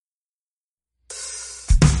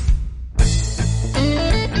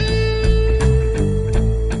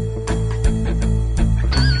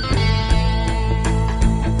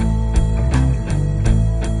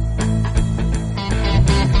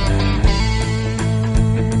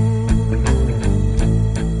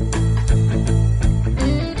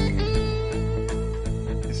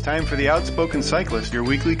time for The Outspoken Cyclist, your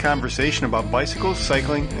weekly conversation about bicycles,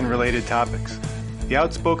 cycling, and related topics. The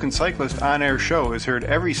Outspoken Cyclist on-air show is heard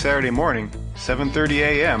every Saturday morning, 7:30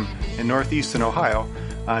 a.m. in Northeastern Ohio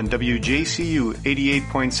on WJCU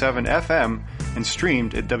 88.7 FM and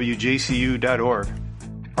streamed at WJCU.org.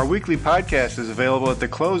 Our weekly podcast is available at the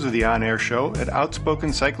close of the on-air show at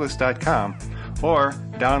outspokencyclist.com or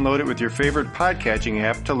download it with your favorite podcatching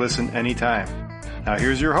app to listen anytime. Now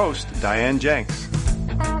here's your host, Diane Jenks.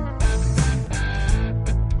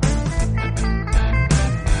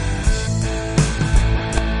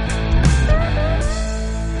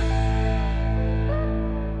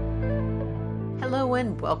 Hello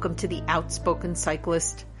and welcome to the Outspoken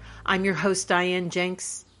Cyclist. I'm your host, Diane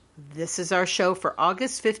Jenks. This is our show for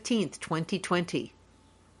August 15th, 2020.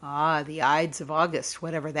 The Ides of August,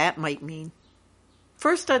 whatever that might mean.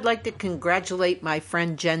 First, I'd like to congratulate my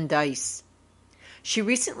friend Jen Dice. She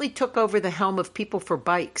recently took over the helm of People for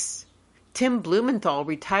Bikes. Tim Blumenthal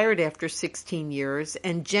retired after 16 years,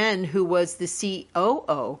 and Jen, who was the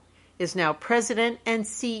COO, is now president and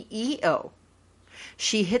CEO.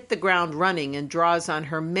 She hit the ground running and draws on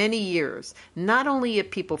her many years, not only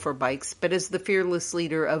at People for Bikes, but as the fearless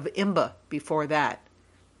leader of IMBA before that.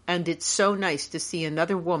 And it's so nice to see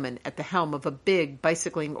another woman at the helm of a big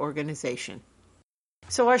bicycling organization.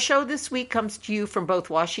 So our show this week comes to you from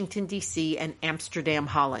both Washington, D.C. and Amsterdam,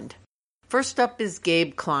 Holland. First up is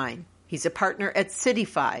Gabe Klein. He's a partner at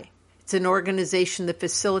Cityfi. It's an organization that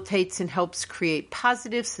facilitates and helps create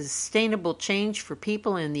positive, sustainable change for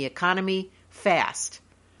people in the economy fast.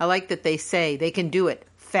 I like that they say they can do it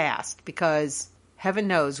fast because heaven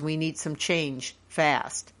knows we need some change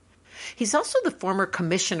fast. He's also the former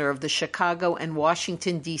commissioner of the Chicago and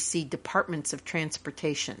Washington, D.C. Departments of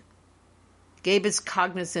Transportation. Gabe is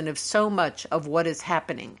cognizant of so much of what is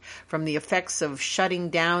happening, from the effects of shutting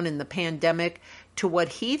down in the pandemic to what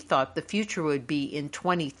he thought the future would be in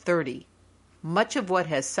 2030. Much of what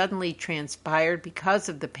has suddenly transpired because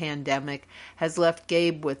of the pandemic has left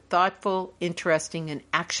Gabe with thoughtful, interesting, and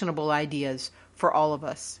actionable ideas for all of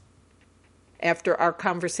us. After our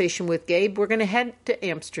conversation with Gabe, we're going to head to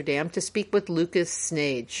Amsterdam to speak with Lucas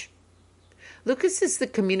Snaije. Lucas is the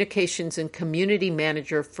Communications and Community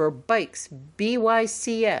Manager for Bikes,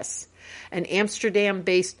 BYCS, an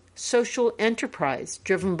Amsterdam-based social enterprise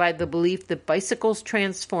driven by the belief that bicycles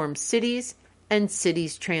transform cities and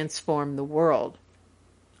cities transform the world.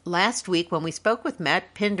 Last week, when we spoke with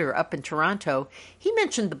Matt Pinder up in Toronto, he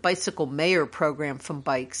mentioned the Bicycle Mayor program from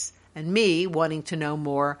Bikes, and me, wanting to know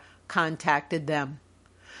more, contacted them.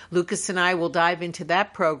 Lucas and I will dive into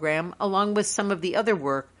that program along with some of the other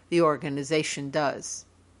work the organization does.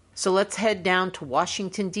 So let's head down to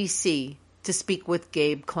Washington, D.C. to speak with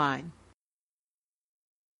Gabe Klein.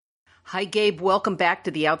 Hi, Gabe. Welcome back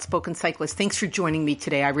to the Outspoken Cyclist. Thanks for joining me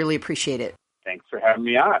today. I really appreciate it. Thanks for having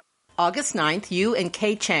me on. August 9th, you and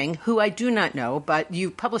Kay Cheng, who I do not know, but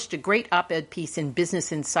you published a great op-ed piece in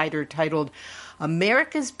Business Insider titled,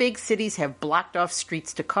 "America's Big Cities Have Blocked Off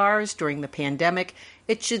Streets to Cars During the Pandemic.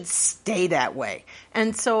 It Should Stay That Way."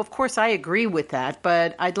 And so, of course, I agree with that,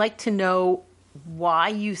 but I'd like to know why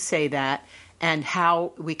you say that and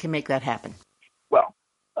how we can make that happen. Well,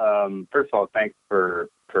 first of all, thanks for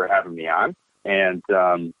having me on. And,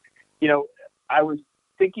 I was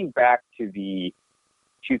thinking back to the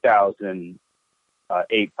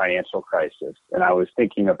 2008 financial crisis, and I was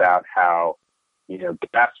thinking about how,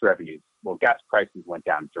 gas prices went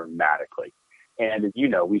down dramatically. And as you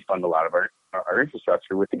know, we fund a lot of our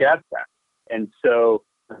infrastructure with the gas tax. And so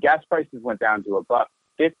the gas prices went down to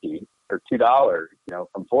 $1.50 or $2,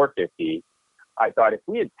 from $4.50. I thought if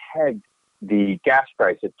we had pegged the gas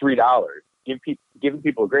price at $3, giving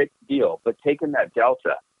people a great deal, but taken that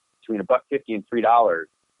delta between $1.50 and $3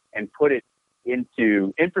 and put it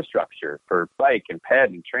into infrastructure for bike and ped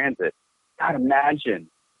and transit, God,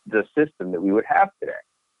 imagine the system that we would have today.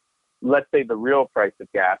 Let's say the real price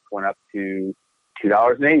of gas went up to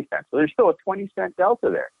 $2.80. So there's still a 20-cent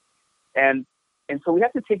delta there. And so we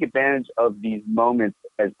have to take advantage of these moments,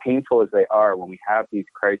 as painful as they are, when we have these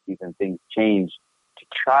crises and things change, to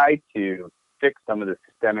try to fix some of the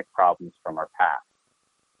systemic problems from our past.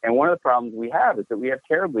 And one of the problems we have is that we have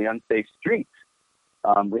terribly unsafe streets.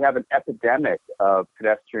 We have an epidemic of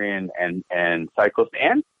pedestrian and cyclist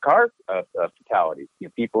and car fatalities,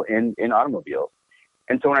 people in automobiles.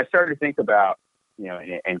 And so when I started to think about,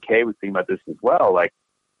 and Kay was thinking about this as well,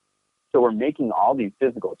 so we're making all these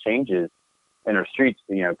physical changes in our streets,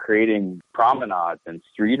 creating promenades and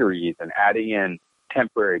streeteries and adding in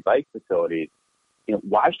temporary bike facilities.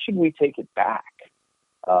 Why should we take it back?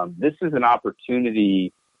 This is an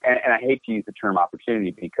opportunity, and I hate to use the term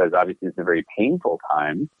opportunity because obviously it's a very painful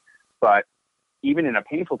time, But even in a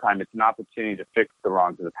painful time, it's an opportunity to fix the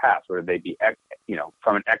wrongs of the past, whether they be,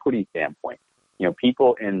 from an equity standpoint.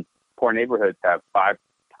 People in poor neighborhoods have 5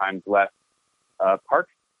 times less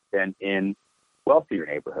parks than in wealthier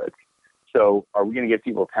neighborhoods. So are we going to give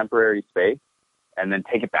people temporary space and then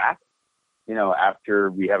take it back, after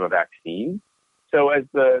we have a vaccine? So as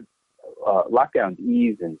the lockdowns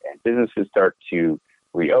ease and businesses start to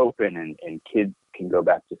reopen and kids can go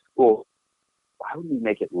back to school, why would we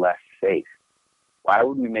make it less safe? Why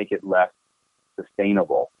would we make it less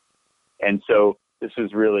sustainable? And so this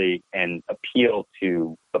is really an appeal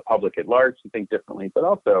to the public at large to think differently, but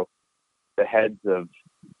also the heads of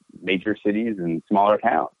major cities and smaller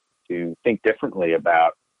towns to think differently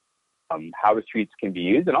about how the streets can be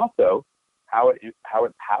used, and also how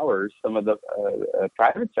it powers some of the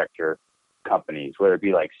private sector companies, whether it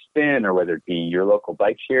be like Spin or whether it be your local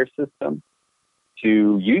bike share system,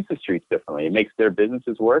 to use the streets differently. It makes their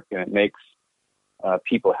businesses work, and it makes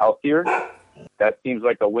people healthier. That seems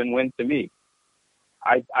like a win-win to me.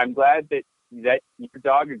 I'm glad that your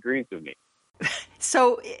dog agrees with me.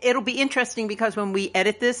 So it'll be interesting because when we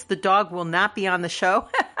edit this, the dog will not be on the show.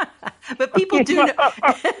 But people do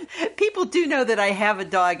know that I have a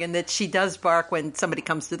dog and that she does bark when somebody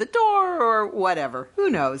comes to the door or whatever.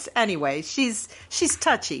 Who knows? Anyway, she's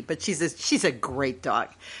touchy, but she's a great dog.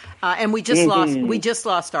 And we just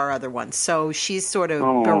lost our other one, so she's sort of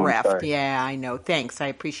bereft. Sorry. Yeah, I know. Thanks, I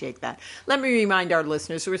appreciate that. Let me remind our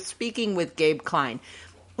listeners we're speaking with Gabe Klein.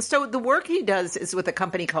 So the work he does is with a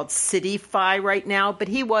company called Cityfi right now, but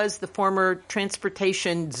he was the former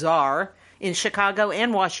transportation czar in Chicago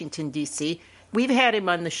and Washington, D.C. We've had him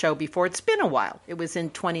on the show before. It's been a while. It was in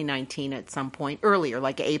 2019 at some point, earlier,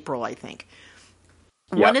 like April, I think.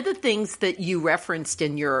 Yep. One of the things that you referenced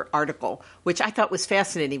in your article, which I thought was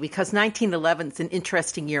fascinating, because 1911 is an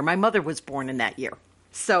interesting year. My mother was born in that year.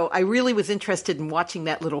 So I really was interested in watching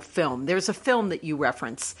that little film. There's a film that you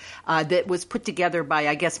reference that was put together by,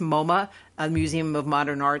 I guess, MoMA, a Museum of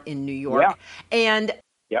Modern Art in New York. Yeah. And,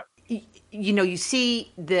 you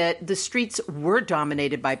see that the streets were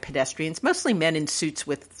dominated by pedestrians, mostly men in suits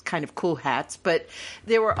with kind of cool hats. But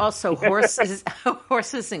there were also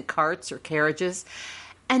horses and carts or carriages.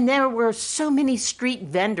 And there were so many street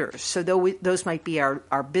vendors. So those might be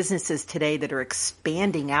our businesses today that are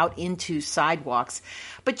expanding out into sidewalks.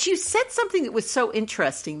 But you said something that was so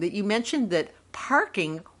interesting, that you mentioned that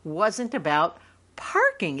parking wasn't about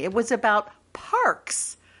parking. It was about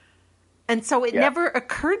parks. And so it never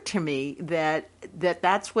occurred to me that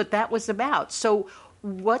that's what that was about. So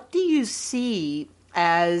what do you see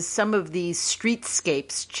as some of these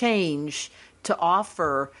streetscapes change to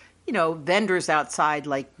offer vendors outside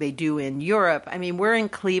like they do in Europe? I mean, we're in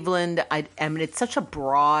Cleveland. I mean, it's such a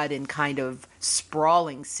broad and kind of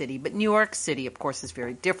sprawling city, but New York City, of course, is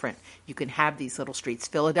very different. You can have these little streets.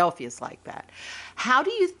 Philadelphia's like that. How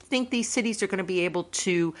do you think these cities are going to be able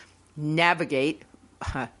to navigate,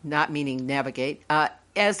 not meaning navigate,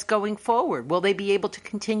 as going forward? Will they be able to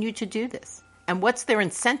continue to do this? And what's their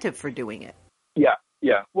incentive for doing it? Yeah.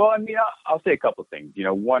 Well, I mean, I'll say a couple of things.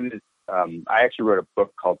 One is, I actually wrote a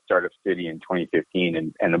book called Startup City in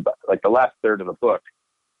 2015, and the last third of the book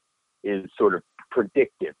is sort of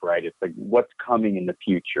predictive, right? It's like what's coming in the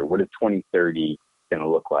future. What is 2030 going to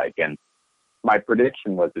look like? And my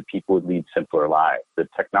prediction was that people would lead simpler lives. That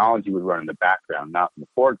technology would run in the background, not in the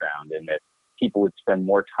foreground, and that people would spend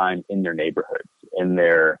more time in their neighborhoods, in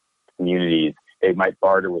their communities. They might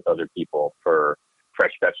barter with other people for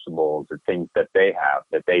fresh vegetables or things that they have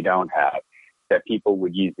that they don't have. That people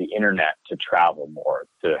would use the internet to travel more,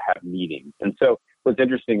 to have meetings. And so what's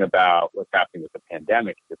interesting about what's happening with the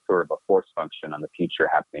pandemic is it's sort of a force function on the future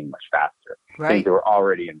happening much faster. Right. Things that were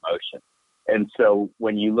already in motion. And so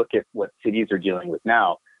when you look at what cities are dealing with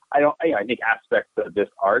now, I think aspects of this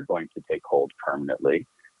are going to take hold permanently.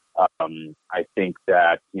 I think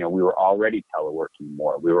that, we were already teleworking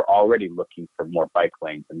more. We were already looking for more bike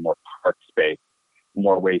lanes and more park space,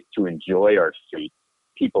 more ways to enjoy our streets.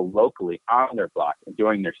 People locally on their block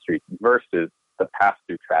enjoying their streets versus the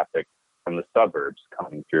pass-through traffic from the suburbs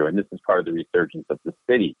coming through. And this is part of the resurgence of the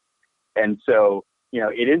city. And so,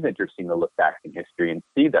 it is interesting to look back in history and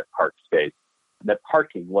see that that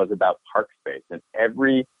parking was about park space. And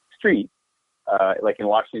every street, like in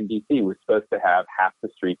Washington, D.C., was supposed to have half the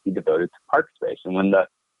street be devoted to park space. And when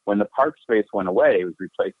the park space went away, it was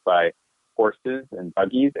replaced by horses and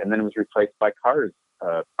buggies, and then it was replaced by cars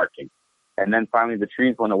parking. And then finally the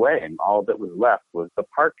trees went away and all that was left was the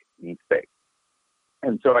parking space.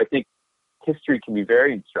 And so I think history can be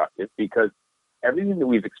very instructive because everything that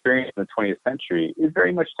we've experienced in the 20th century is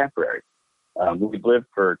very much temporary. We've lived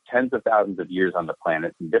for tens of thousands of years on the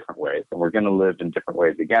planet in different ways, and we're going to live in different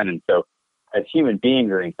ways again. And so as human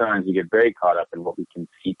beings, I think sometimes we get very caught up in what we can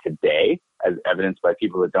see today, as evidenced by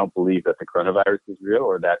people that don't believe that the coronavirus is real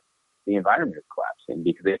or that the environment is collapsing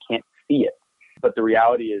because they can't see it. But the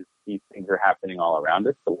reality is these things are happening all around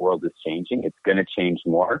us. The world is changing. It's going to change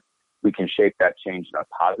more. We can shape that change in a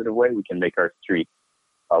positive way. We can make our streets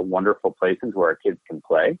wonderful places where our kids can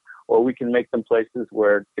play, or we can make them places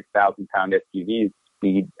where 6,000-pound SUVs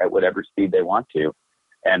speed at whatever speed they want to.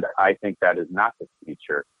 And I think that is not the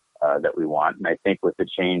future that we want. And I think with the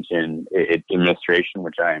change in administration,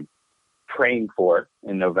 which I am praying for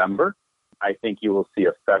in November, I think you will see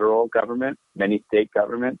a federal government, many state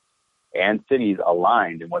governments, and cities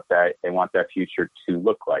aligned in what they want that future to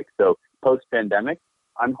look like. So post-pandemic,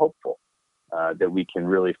 I'm hopeful that we can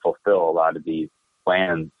really fulfill a lot of these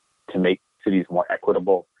plans to make cities more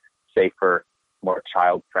equitable, safer, more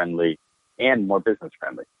child-friendly, and more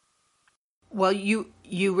business-friendly. Well, you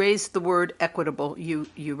raised the word equitable.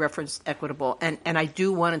 You referenced equitable. And I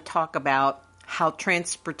do want to talk about how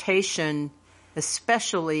transportation,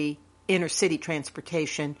 especially inner city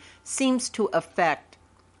transportation, seems to affect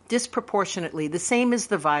disproportionately, the same as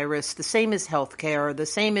the virus, the same as healthcare, the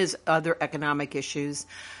same as other economic issues,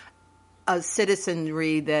 a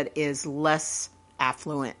citizenry that is less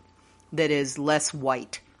affluent, that is less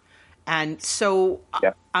white. And so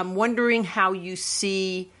I'm wondering how you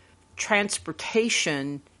see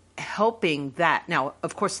transportation helping that. Now,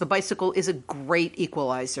 of course, the bicycle is a great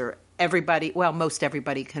equalizer. Most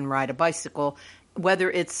everybody can ride a bicycle,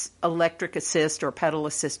 whether it's electric assist or pedal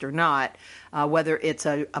assist or not, whether it's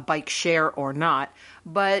a bike share or not.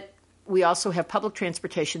 But we also have public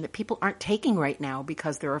transportation that people aren't taking right now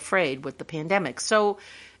because they're afraid with the pandemic. So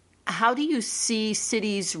how do you see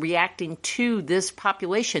cities reacting to this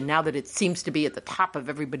population now that it seems to be at the top of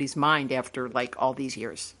everybody's mind after like all these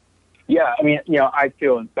years? Yeah, I mean, I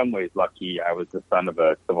feel in some ways lucky. I was the son of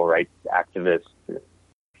a civil rights activist who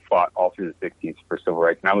fought all through the 60s for civil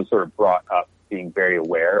rights. And I was sort of brought up being very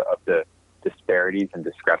aware of the disparities and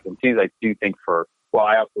discrepancies. I do think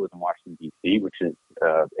I also live in Washington, D.C., which is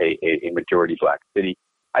a majority black city.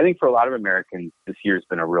 I think for a lot of Americans, this year has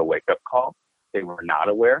been a real wake-up call. They were not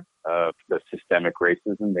aware of the systemic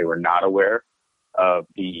racism. They were not aware of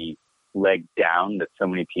the leg down that so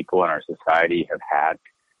many people in our society have had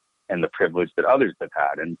and the privilege that others have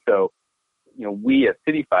had. And so, we at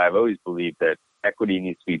Cityfi have always believed that equity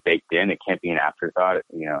needs to be baked in. It can't be an afterthought.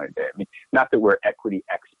 Not that we're equity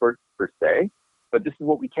experts per se, but this is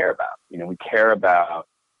what we care about. We care about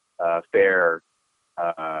fair,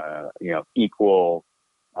 equal,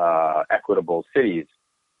 equitable cities.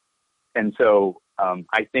 And so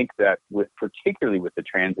I think that particularly with the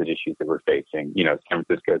transit issues that we're facing, San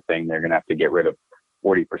Francisco is saying they're going to have to get rid of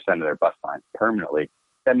 40% of their bus lines permanently.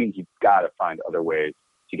 That means you've got to find other ways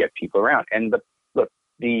to get people around. And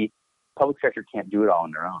the public sector can't do it all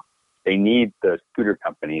on their own. They need the scooter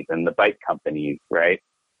companies and the bike companies, right?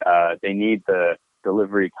 They need the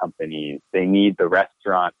delivery companies. They need the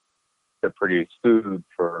restaurants to produce food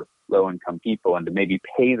for low-income people and to maybe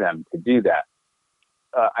pay them to do that.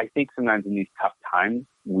 I think sometimes in these tough times,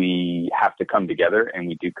 we have to come together, and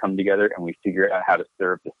we do come together, and we figure out how to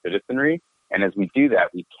serve the citizenry. And as we do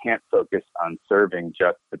that, we can't focus on serving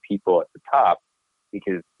just the people at the top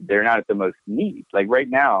because they're not at the most need. Like right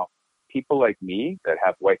now, people like me that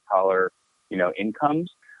have white-collar,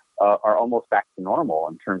 incomes are almost back to normal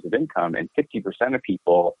in terms of income, and 50% of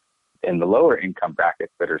people in the lower income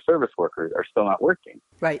brackets that are service workers are still not working.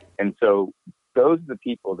 Right. And so those are the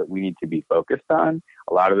people that we need to be focused on.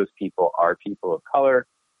 A lot of those people are people of color.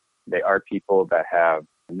 They are people that have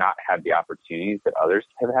not had the opportunities that others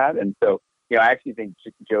have had. And so, I actually think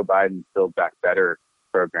Joe Biden's Build Back Better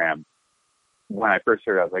program, when I first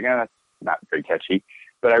heard it, I was like, that's not very catchy.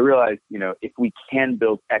 But I realized, if we can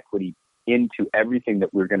build equity into everything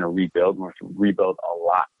that we're going to rebuild, we're going to rebuild a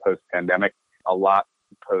lot post-pandemic, a lot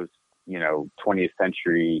post, 20th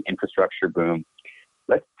century infrastructure boom.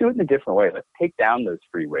 Let's do it in a different way. Let's take down those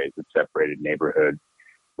freeways that separated neighborhoods.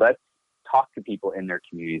 Let's talk to people in their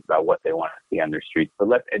communities about what they want to see on their streets, but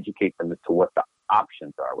let's educate them as to what the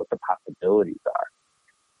options are, what the possibilities are,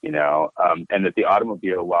 and that the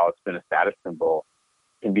automobile, while it's been a status symbol,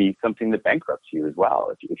 can be something that bankrupts you as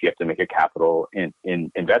well if you have to make a capital in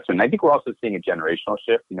investment. And I think we're also seeing a generational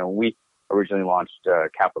shift. When we originally launched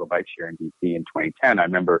Capital Bike Share in DC in 2010, I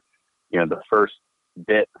remember, the first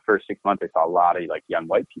 6 months, I saw a lot of young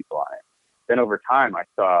white people on it. Then over time, I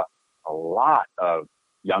saw a lot of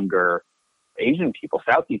younger Asian people,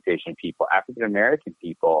 Southeast Asian people, African American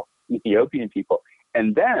people, Ethiopian people.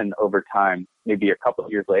 And then over time, maybe a couple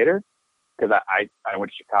of years later, because I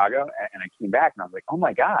went to Chicago and I came back and I was like, oh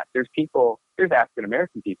my God, there's African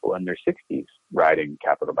American people in their 60s riding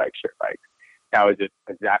Capital Bike Share bikes. Now, is it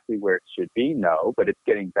exactly where it should be? No, but it's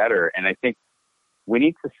getting better. And I think we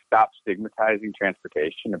need to stop stigmatizing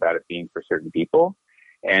transportation about it being for certain people.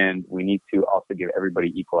 And we need to also give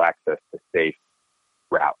everybody equal access to safe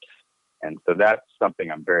routes. And so that's something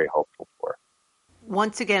I'm very hopeful for.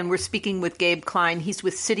 Once again, we're speaking with Gabe Klein. He's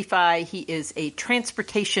with Cityfi. He is a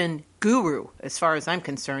transportation guru, as far as I'm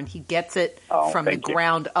concerned. He gets it from the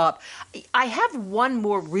ground up. I have one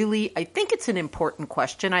more I think it's an important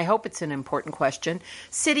question. I hope it's an important question.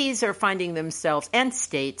 Cities are finding themselves, and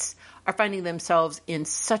states are finding themselves in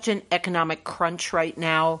such an economic crunch right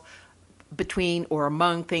now between or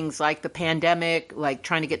among things like the pandemic, like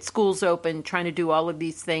trying to get schools open, trying to do all of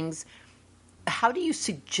these things. How do you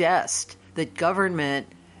suggest that government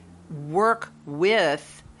work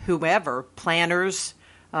with whoever, planners,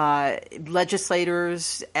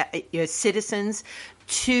 legislators, citizens,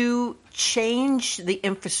 to change the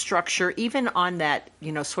infrastructure, even on that,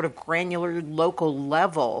 sort of granular local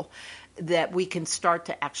level, that we can start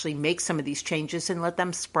to actually make some of these changes and let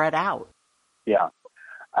them spread out? Yeah.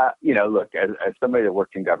 Look, as somebody that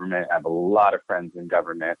worked in government, I have a lot of friends in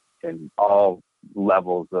government in all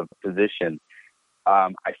levels of position.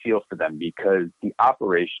 I feel for them because the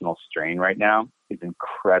operational strain right now is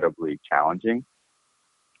incredibly challenging.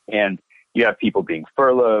 And you have people being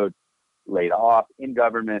furloughed, laid off in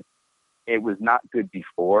government. It was not good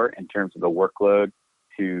before in terms of the workload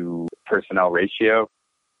to personnel ratio.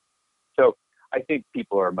 So I think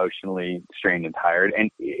people are emotionally strained and tired, and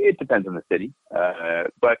it depends on the city.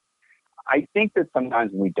 But I think that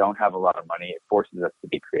sometimes when we don't have a lot of money, it forces us to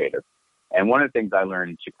be creative. And one of the things I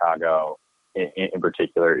learned in Chicago in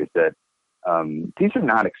particular is that these are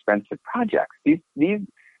not expensive projects. These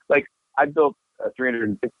like I built a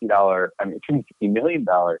 $350 million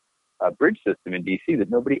bridge system in DC that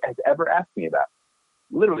nobody has ever asked me about.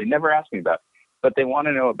 Literally never asked me about. But they want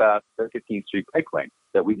to know about the 15th Street bike lane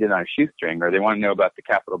that we did on a shoestring, or they want to know about the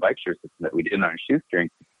Capital Bike Share system that we did on a shoestring.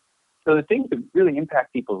 So the things that really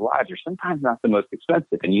impact people's lives are sometimes not the most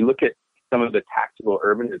expensive. And you look at some of the tactical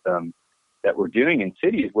urbanism that we're doing in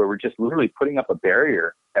cities where we're just literally putting up a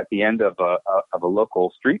barrier at the end of a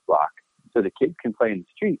local street block so the kids can play in the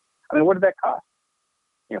street. I mean, what did that cost?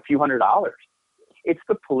 A few $100s. It's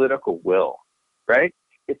the political will, right?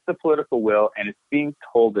 It's the political will, and it's being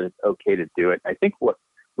told that it's okay to do it. I think what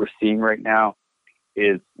we're seeing right now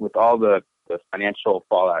is with all the financial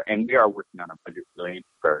fallout, and we are working on a budget resilience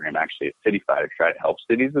program actually at Cityfi to try to help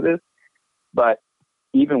cities with this. But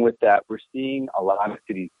even with that, we're seeing a lot of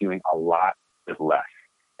cities doing a lot with less.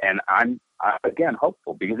 And I'm again,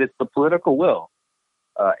 hopeful because it's the political will.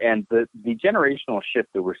 And the generational shift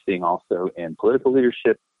that we're seeing also in political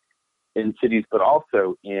leadership in cities, but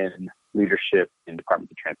also in leadership in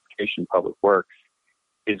departments of transportation, public works,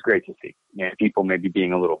 is great to see. People maybe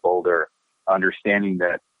being a little bolder, understanding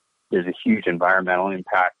that there's a huge environmental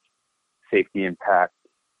impact, safety impact,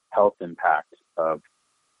 health impact of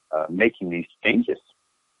making these changes.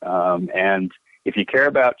 And if you care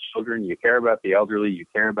about children, you care about the elderly, you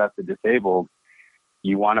care about the disabled,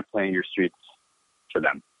 you want to plan your streets for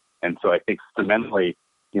them. And so I think fundamentally,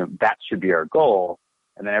 that should be our goal,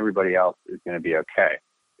 and then everybody else is going to be okay.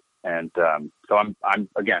 And so I'm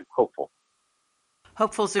again hopeful.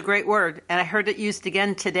 Hopeful is a great word, and I heard it used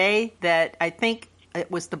again today. That I think it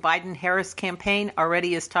was the Biden-Harris campaign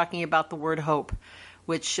already is talking about the word hope,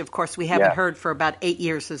 which of course we haven't heard for about 8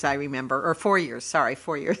 years, as I remember, or 4 years. Sorry,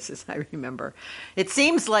 4 years, as I remember. It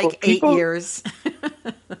seems like 8 years.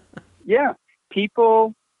 Yeah,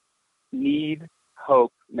 people need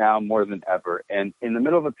hope now more than ever, and in the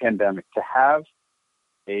middle of a pandemic, to have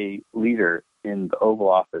a leader in the Oval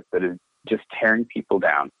Office that is just tearing people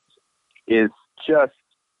down is just,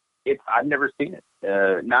 I've never seen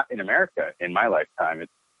it, not in America in my lifetime.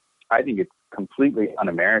 I think it's completely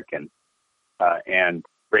un-American and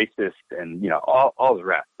racist and, all the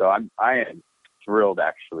rest. So I am thrilled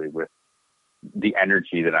actually with the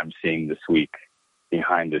energy that I'm seeing this week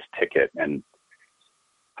behind this ticket and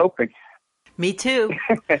hoping. Me too.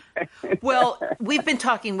 Well, we've been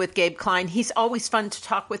talking with Gabe Klein. He's always fun to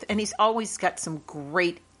talk with, and he's always got some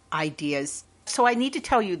great ideas. So I need to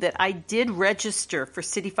tell you that I did register for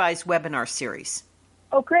Cityfi's webinar series.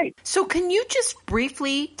 Oh, great. So can you just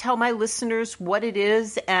briefly tell my listeners what it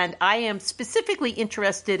is? And I am specifically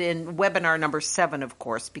interested in webinar number 7, of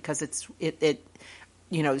course, because it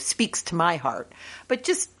speaks to my heart. But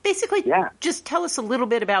just basically, just tell us a little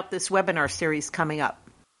bit about this webinar series coming up.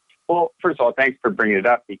 Well, first of all, thanks for bringing it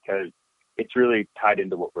up because it's really tied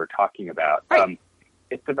into what we're talking about. Right.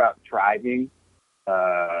 it's about thriving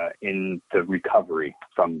in the recovery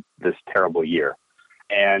from this terrible year.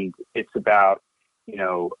 And it's about,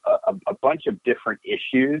 a bunch of different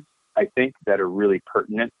issues, I think, that are really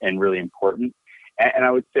pertinent and really important. And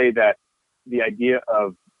I would say that the idea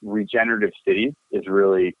of regenerative cities is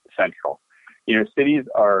really central. Cities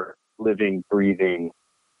are living, breathing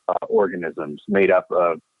organisms made up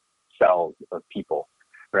of cells of people,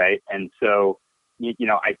 right? And so,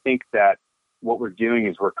 I think that what we're doing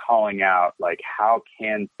is we're calling out, like, how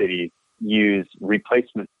can cities use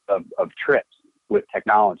replacement of trips with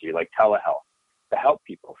technology like telehealth to help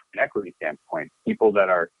people from an equity standpoint, people that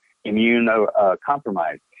are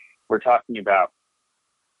immunocompromised. We're talking about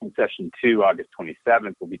in session 2, August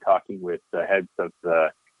 27th, we'll be talking with the heads of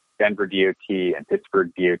the Denver DOT and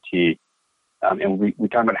Pittsburgh DOT. And we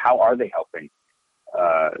talk about how are they helping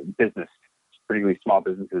business, particularly small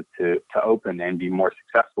businesses, to open and be more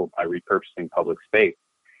successful by repurposing public space.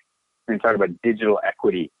 We're going to talk about digital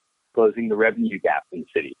equity, closing the revenue gap in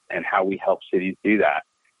cities, and how we help cities do that,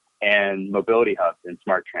 and mobility hubs and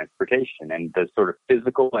smart transportation, and the sort of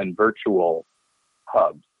physical and virtual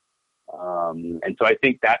hubs. And so I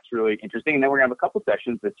think that's really interesting. And then we're going to have a couple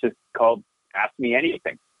sessions that's just called Ask Me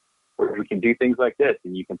Anything, where we can do things like this,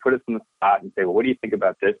 and you can put us on the spot and say, well, what do you think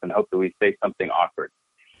about this? And hopefully say something awkward.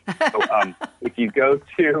 So if you go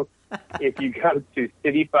to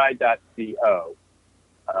cityfi.co,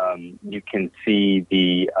 you can see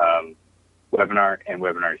the webinar and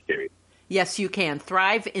webinar series. Yes, you can.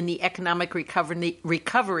 Thrive in the Economic Recovery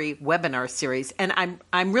webinar series. And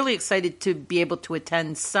I'm really excited to be able to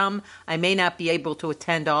attend some. I may not be able to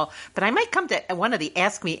attend all, but I might come to one of the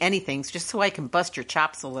Ask Me Anythings just so I can bust your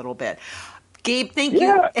chops a little bit. Gabe, thank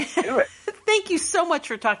you. Do it. Thank you so much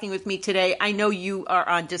for talking with me today. I know you are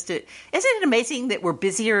on isn't it amazing that we're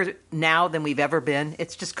busier now than we've ever been?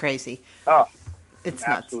 It's just crazy. Oh, it's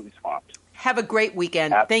absolutely nuts. Swamped. Have a great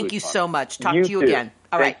weekend. Absolutely Thank you swamped. so much. Talk You to you too. again.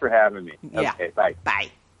 All Thanks right. for having me. Yeah. Okay, bye. Bye.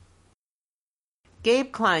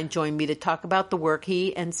 Gabe Klein joined me to talk about the work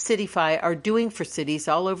he and Cityfi are doing for cities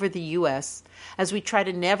all over the U.S. as we try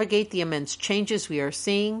to navigate the immense changes we are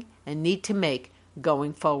seeing and need to make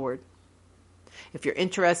going forward. If you're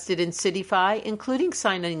interested in Cityfi, including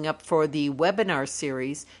signing up for the webinar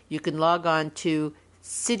series, you can log on to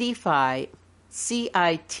Cityfi,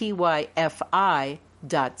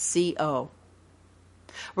 cityfi.co.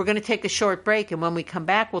 We're going to take a short break, and when we come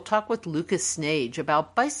back, we'll talk with Lucas Snaije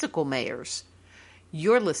about bicycle mayors.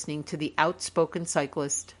 You're listening to The Outspoken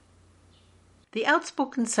Cyclist. The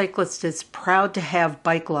Outspoken Cyclist is proud to have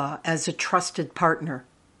Bike Law as a trusted partner.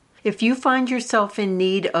 If you find yourself in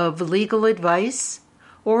need of legal advice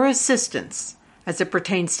or assistance as it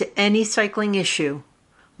pertains to any cycling issue,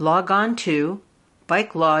 log on to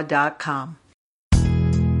bikelaw.com.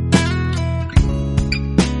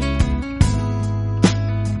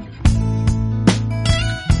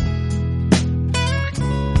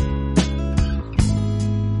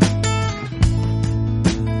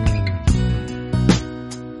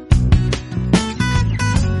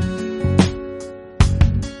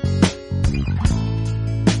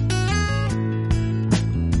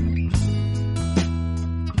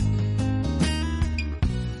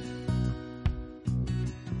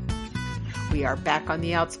 We are back on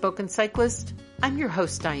The Outspoken Cyclist. I'm your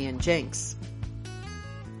host, Diane Jenks.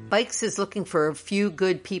 Bikes is looking for a few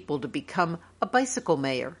good people to become a bicycle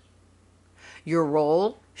mayor. Your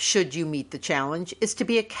role, should you meet the challenge, is to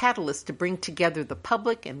be a catalyst to bring together the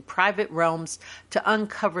public and private realms to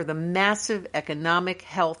uncover the massive economic,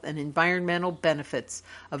 health, and environmental benefits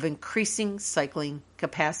of increasing cycling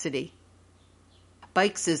capacity.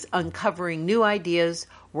 Bikes is uncovering new ideas,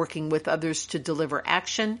 working with others to deliver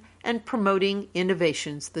action, and promoting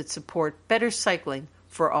innovations that support better cycling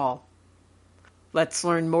for all. Let's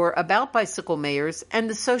learn more about bicycle mayors and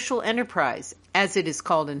the social enterprise, as it is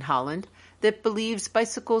called in Holland, that believes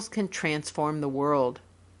bicycles can transform the world.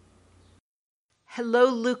 Hello,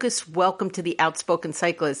 Lucas. Welcome to The Outspoken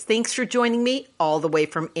Cyclist. Thanks for joining me all the way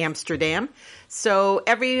from Amsterdam. So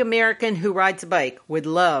every American who rides a bike would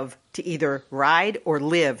love to either ride or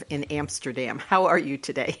live in Amsterdam. How are you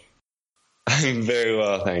today? I'm very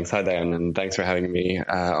well, thanks. Hi, Diane, and thanks for having me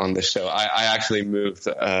on the show. I actually moved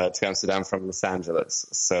to Amsterdam from Los Angeles,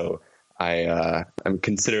 so I'm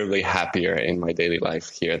considerably happier in my daily life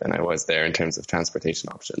here than I was there in terms of transportation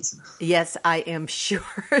options. Yes, I am sure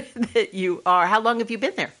that you are. How long have you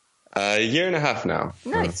been there? A year and a half now.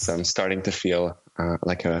 Nice. So I'm starting to feel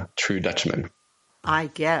like a true Dutchman. I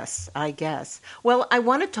guess. Well, I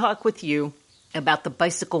want to talk with you about the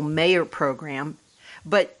Bicycle Mayor program,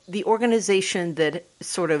 but the organization that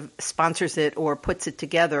sort of sponsors it or puts it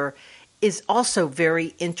together is also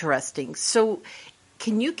very interesting. So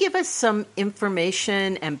can you give us some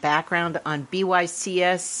information and background on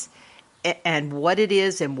BYCS and what it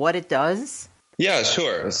is and what it does? Yeah,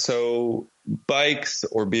 sure. So Bikes,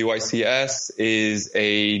 or BYCS, is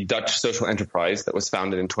a Dutch social enterprise that was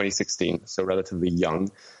founded in 2016, so relatively young.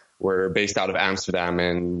 We're based out of Amsterdam,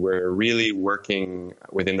 and we're really working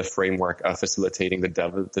within the framework of facilitating the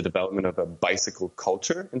development of a bicycle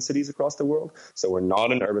culture in cities across the world. So we're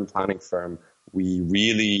not an urban planning firm. We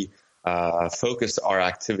really focus our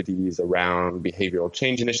activities around behavioral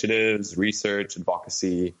change initiatives, research,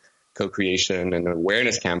 advocacy, co-creation, and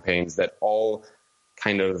awareness campaigns that all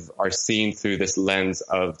kind of are seen through this lens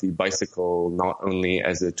of the bicycle, not only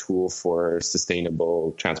as a tool for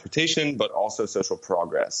sustainable transportation, but also social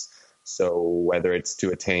progress. So whether it's to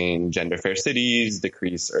attain gender fair cities,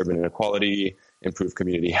 decrease urban inequality, improve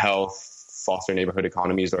community health, foster neighborhood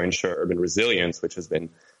economies, or ensure urban resilience, which has been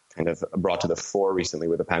kind of brought to the fore recently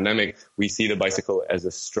with the pandemic, we see the bicycle as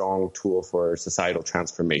a strong tool for societal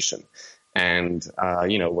transformation. And,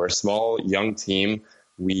 we're a small, young team.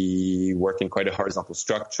 We work in quite a horizontal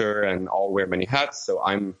structure and all wear many hats. So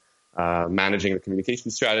I'm managing the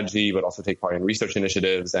communication strategy, but also take part in research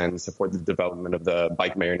initiatives and support the development of the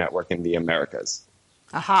bike mayor network in the Americas.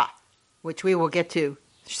 Aha, which we will get to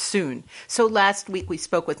soon. So last week we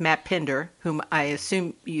spoke with Matt Pinder, whom I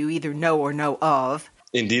assume you either know or know of.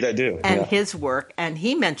 Indeed, I do. And his work. And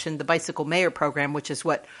he mentioned the Bicycle Mayor Program, which is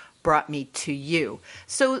what brought me to you.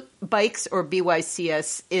 So Bikes, or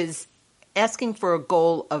BYCS, is asking for a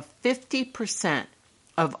goal of 50%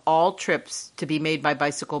 of all trips to be made by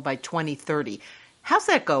bicycle by 2030. How's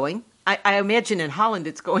that going? I imagine in Holland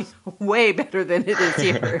it's going way better than it is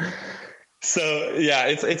here. So, yeah,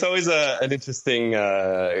 it's always an interesting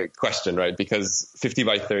question, right? Because 50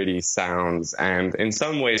 by 30 sounds, and in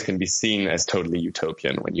some ways can be seen as totally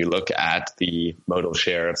utopian. When you look at the modal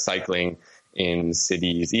share of cycling in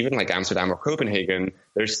cities, even like Amsterdam or Copenhagen,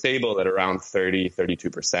 they're stable at around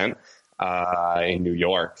 32%. In New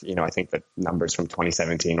York, I think the numbers from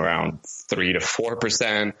 2017 were around 3 to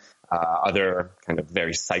 4%. Other kind of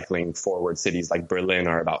very cycling forward cities like Berlin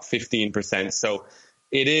are about 15%. So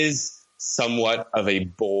it is somewhat of a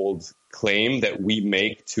bold claim that we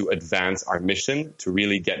make to advance our mission to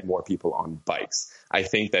really get more people on bikes. I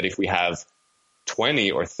think that if we have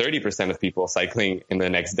 20 or 30% of people cycling in the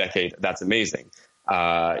next decade, that's amazing.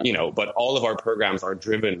 But all of our programs are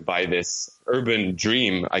driven by this urban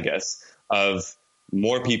dream, I guess, of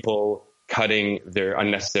more people cutting their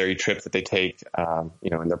unnecessary trips that they take,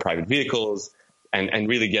 in their private vehicles and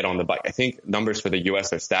really get on the bike. I think numbers for the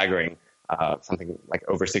US are staggering. Something like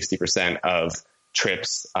over 60% of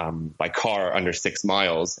trips by car are under 6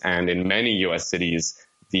 miles. And in many US cities,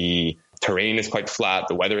 the terrain is quite flat,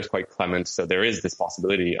 the weather is quite clement. So there is this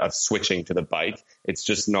possibility of switching to the bike. It's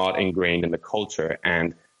just not ingrained in the culture.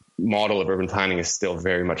 And model of urban planning is still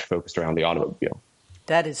very much focused around the automobile.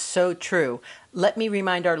 That is so true. Let me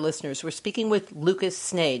remind our listeners, we're speaking with Lucas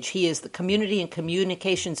Snaije. He is the Community and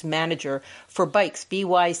Communications Manager for Bikes,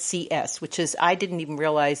 BYCS, which is, I didn't even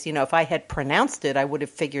realize, if I had pronounced it, I would have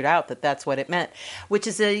figured out that that's what it meant, which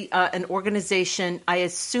is an organization. I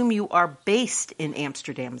assume you are based in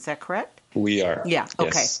Amsterdam. Is that correct? We are. Yeah. Okay.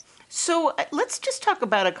 Yes. So let's just talk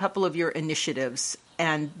about a couple of your initiatives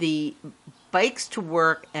and the Bikes to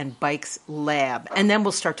Work and Bikes Lab, and then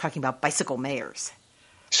we'll start talking about bicycle mayors.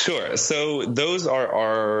 Sure. So those are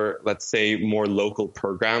our, let's say, more local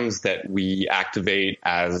programs that we activate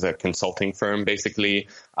as a consulting firm, basically,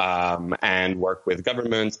 and work with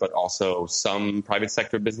governments, but also some private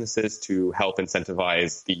sector businesses to help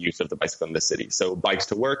incentivize the use of the bicycle in the city. So Bikes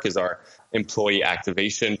to Work is our employee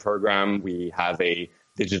activation program. We have a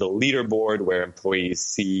digital leaderboard where employees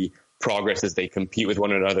see progress as they compete with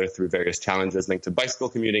one another through various challenges linked to bicycle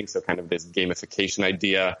commuting. So kind of this gamification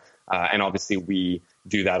idea. And obviously we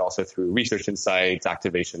do that also through research insights,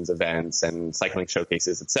 activations, events, and cycling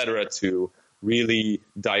showcases, et cetera, to really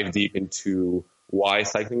dive deep into why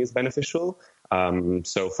cycling is beneficial.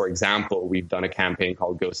 So for example, we've done a campaign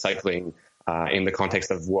called Go Cycling in the context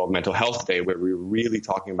of World Mental Health Day, where we're really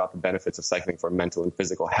talking about the benefits of cycling for mental and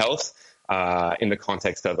physical health in the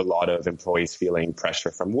context of a lot of employees feeling pressure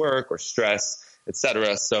from work or stress, et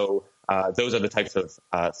cetera. So those are the types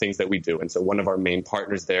of things that we do. And so one of our main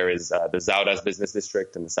partners there is the Zoudas Business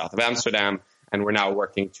District in the south of Amsterdam. And we're now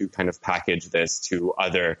working to kind of package this to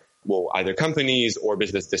either companies or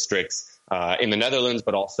business districts in the Netherlands,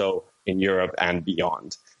 but also in Europe and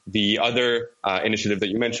beyond. The other initiative that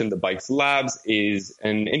you mentioned, the Bikes Labs, is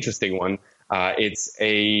an interesting one. It's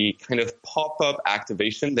a kind of pop-up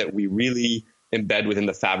activation that we really embed within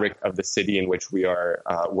the fabric of the city in which we are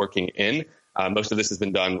working in. Most of this has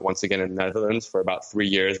been done, once again, in the Netherlands for about 3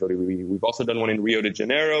 years, but we've also done one in Rio de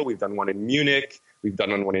Janeiro, we've done one in Munich, we've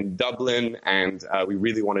done one in Dublin, and we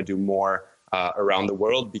really want to do more around the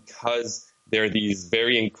world, because there are these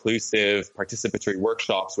very inclusive participatory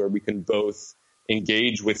workshops where we can both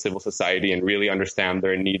engage with civil society and really understand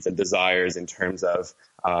their needs and desires in terms of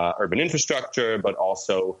urban infrastructure, but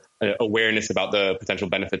also awareness about the potential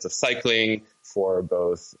benefits of cycling for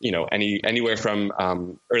both, anywhere from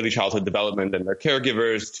early childhood development and their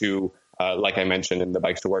caregivers to, like I mentioned in the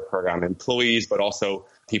Bikes to Work program, employees, but also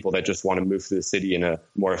people that just want to move through the city in a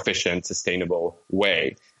more efficient, sustainable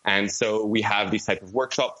way. And so we have these type of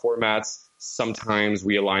workshop formats. Sometimes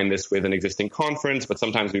we align this with an existing conference, but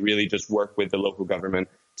sometimes we really just work with the local government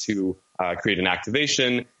to create an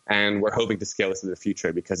activation. And we're hoping to scale this in the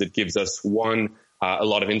future because it gives us, a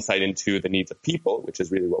lot of insight into the needs of people, which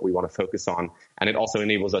is really what we want to focus on. And it also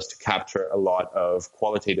enables us to capture a lot of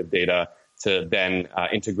qualitative data to then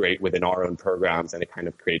integrate within our own programs. And it kind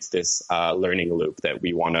of creates this learning loop that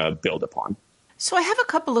we want to build upon. So I have a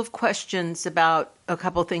couple of questions about a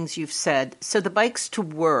couple of things you've said. So the Bikes to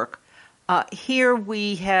Work. Here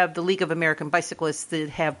we have the League of American Bicyclists that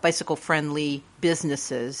have bicycle-friendly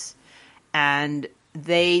businesses, and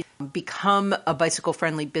they become a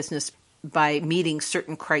bicycle-friendly business by meeting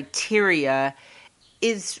certain criteria.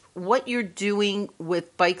 Is what you're doing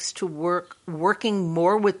with Bikes to Work working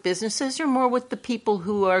more with businesses or more with the people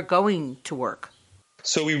who are going to work?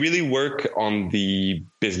 So we really work on the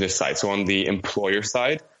business side, so on the employer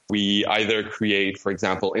side. We either create, for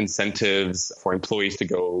example, incentives for employees to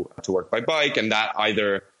go to work by bike, and that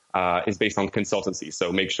either is based on consultancy.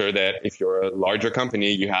 So make sure that if you're a larger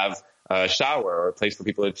company, you have a shower or a place for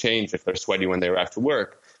people to change if they're sweaty when they arrive to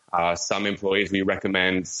work. Some employees, we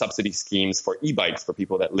recommend subsidy schemes for e-bikes for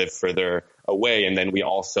people that live further away. And then we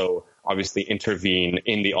also obviously intervene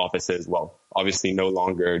in the offices. Well, obviously no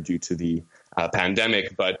longer due to the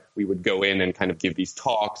pandemic, but we would go in and kind of give these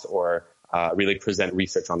talks or really present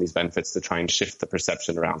research on these benefits to try and shift the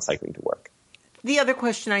perception around cycling to work. The other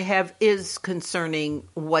question I have is concerning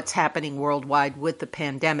what's happening worldwide with the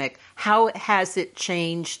pandemic. How has it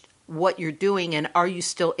changed what you're doing, and are you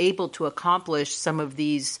still able to accomplish some of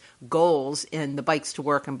these goals in the Bikes to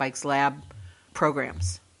Work and Bikes Lab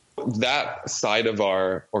programs? That side of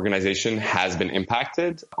our organization has been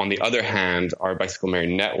impacted. On the other hand, our Bicycle Mayor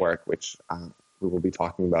Network, which we will be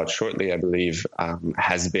talking about shortly, I believe,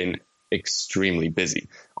 has been extremely busy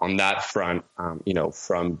on that front,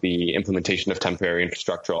 from the implementation of temporary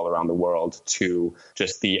infrastructure all around the world to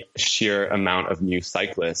just the sheer amount of new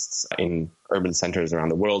cyclists in urban centers around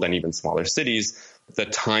the world and even smaller cities. The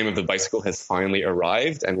time of the bicycle has finally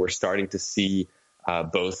arrived, and we're starting to see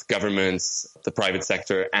both governments, the private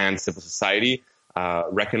sector, and civil society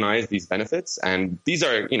recognize these benefits. And these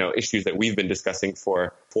are, issues that we've been discussing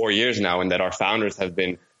for 4 years now, and that our founders have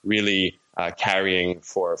been really carrying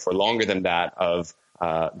for longer than that, of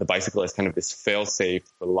the bicycle as kind of this fail-safe,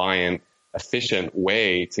 reliant, efficient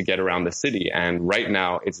way to get around the city. And right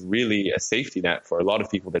now, it's really a safety net for a lot of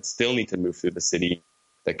people that still need to move through the city,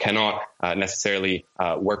 that cannot necessarily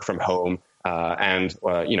work from home,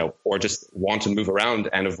 or just want to move around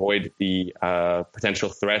and avoid the potential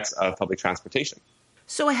threats of public transportation.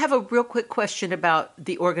 So I have a real quick question about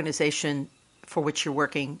the organization for which you're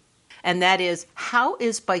working, and that is, how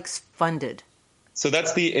is Bikes funded? So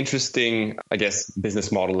that's the interesting,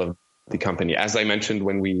 business model of the company. As I mentioned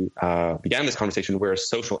when we began this conversation, we're a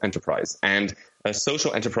social enterprise. And a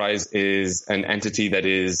social enterprise is an entity that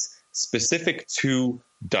is specific to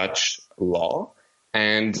Dutch law.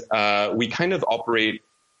 And we kind of operate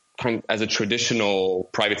as a traditional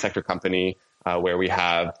private sector company where we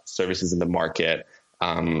have services in the market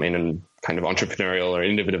in a kind of entrepreneurial or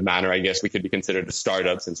innovative manner. I guess we could be considered a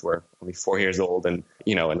startup since we're only 4 years old and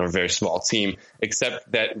a very small team,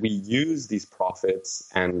 except that we use these profits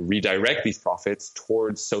and redirect these profits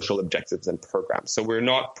towards social objectives and programs. So we're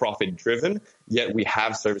not profit driven, yet we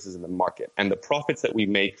have services in the market. And the profits that we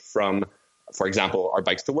make from, for example, our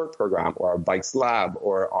Bikes to Work program or our Bikes Lab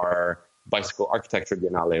or our Bicycle Architecture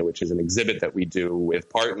Biennale, which is an exhibit that we do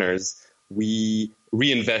with partners, we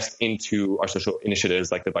reinvest into our social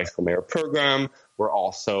initiatives like the Bicycle Mayor program. We're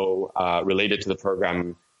also related to the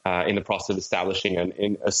program in the process of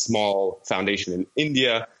establishing a small foundation in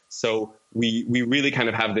India. So we really kind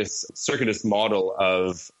of have this circuitous model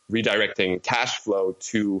of redirecting cash flow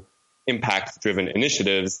to impact-driven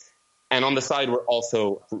initiatives. And on the side, we're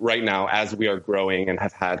also right now, as we are growing and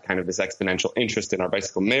have had kind of this exponential interest in our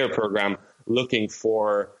Bicycle Mayor program, looking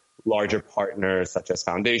for larger partners such as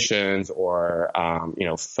foundations or,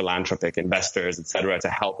 philanthropic investors, et cetera, to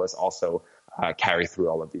help us also carry through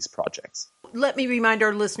all of these projects. Let me remind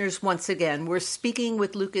our listeners once again, we're speaking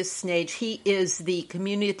with Lucas Snaije. He is the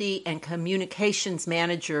Community and Communications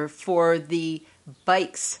Manager for the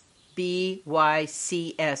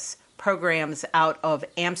BYCS programs out of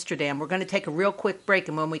Amsterdam. We're going to take a real quick break,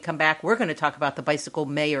 and when we come back, we're going to talk about the Bicycle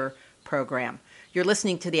Mayor program. You're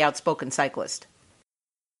listening to The Outspoken Cyclist.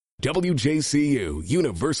 WJCU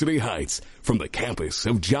University Heights, from the campus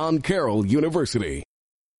of John Carroll University.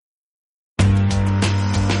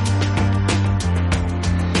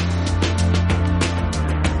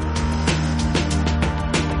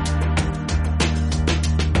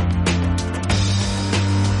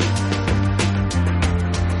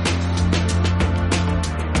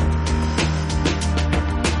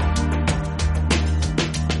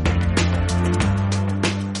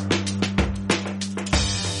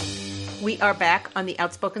 We are back on The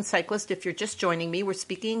Outspoken Cyclist. If you're just joining me, we're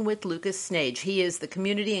speaking with Lucas Snaije. He is the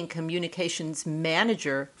Community and Communications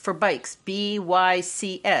Manager for Bikes,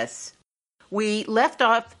 BYCS. We left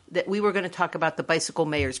off that we were going to talk about the Bicycle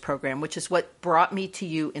Mayors program, which is what brought me to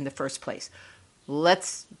you in the first place.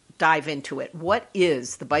 Let's dive into it. What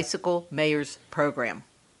is the Bicycle Mayors program?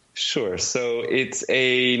 Sure. So it's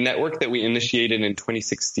a network that we initiated in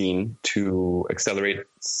 2016 to accelerate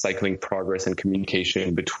cycling progress and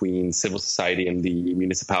communication between civil society and the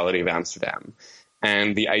municipality of Amsterdam.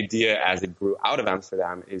 And the idea as it grew out of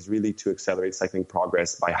Amsterdam is really to accelerate cycling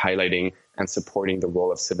progress by highlighting and supporting the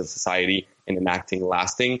role of civil society in enacting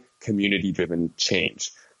lasting community-driven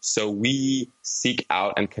change. So we seek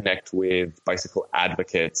out and connect with bicycle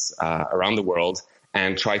advocates around the world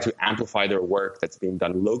and try to amplify their work that's being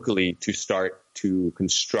done locally to start to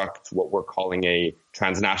construct what we're calling a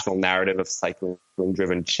transnational narrative of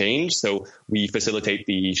cycling-driven change. So we facilitate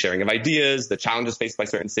the sharing of ideas, the challenges faced by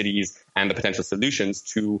certain cities, and the potential solutions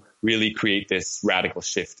to really create this radical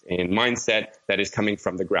shift in mindset that is coming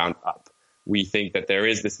from the ground up. We think that there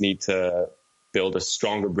is this need to build a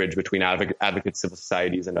stronger bridge between advocates, civil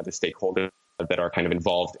societies, and other stakeholders that are kind of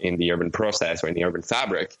involved in the urban process or in the urban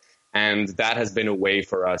fabric. And that has been a way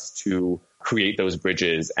for us to create those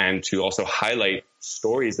bridges and to also highlight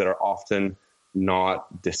stories that are often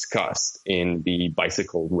not discussed in the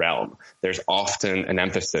bicycle realm. There's often an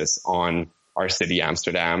emphasis on our city,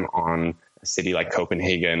 Amsterdam, on a city like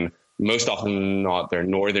Copenhagen, most often not. They're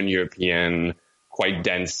Northern European, quite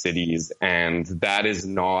dense cities, and that is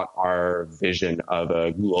not our vision of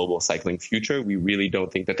a global cycling future. We really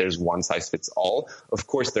don't think that there's one size fits all. Of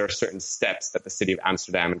course, there are certain steps that the city of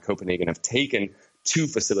Amsterdam and Copenhagen have taken to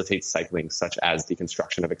facilitate cycling, such as the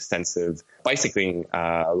construction of extensive bicycling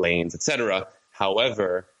lanes, etc.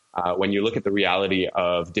 However, when you look at the reality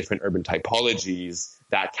of different urban typologies,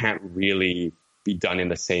 that can't really be done in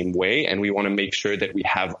the same way. And we want to make sure that we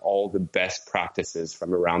have all the best practices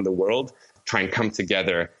from around the world try and come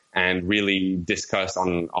together and really discuss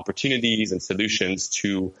on opportunities and solutions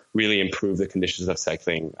to really improve the conditions of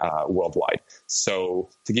cycling worldwide. So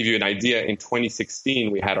to give you an idea, in 2016,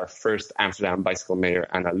 we had our first Amsterdam bicycle mayor,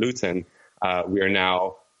 Anna Luton. We are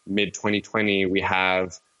now mid-2020. We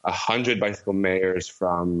have 100 bicycle mayors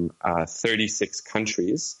from 36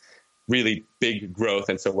 countries, really big growth.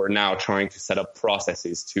 And so we're now trying to set up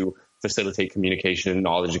processes to facilitate communication and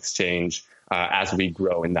knowledge exchange as we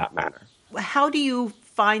grow in that manner. How do you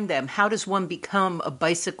find them? How does one become a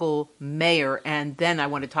bicycle mayor? And then I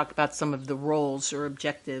want to talk about some of the roles or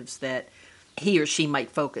objectives that he or she might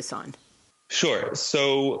focus on. Sure.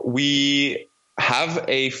 So we have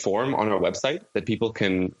a form on our website that people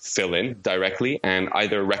can fill in directly and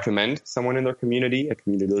either recommend someone in their community, a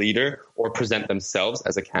community leader, or present themselves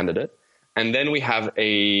as a candidate. And then we have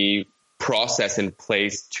a process in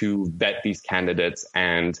place to vet these candidates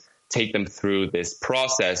and take them through this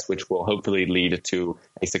process, which will hopefully lead to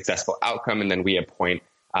a successful outcome. And then we appoint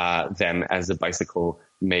them as a bicycle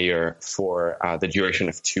mayor for the duration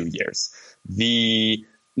of 2 years. The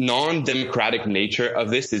non-democratic nature of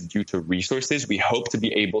this is due to resources. We hope to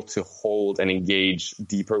be able to hold and engage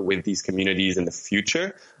deeper with these communities in the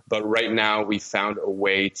future. But right now, we found a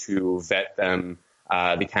way to vet them,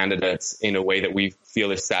 the candidates, in a way that we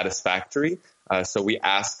feel is satisfactory. So we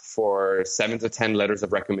ask for 7 to 10 letters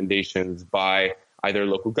of recommendations by either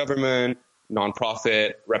local government,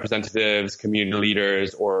 nonprofit representatives, community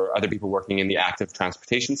leaders, or other people working in the active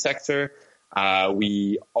transportation sector.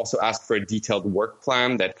 We also ask for a detailed work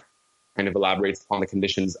plan that kind of elaborates upon the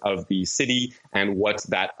conditions of the city and what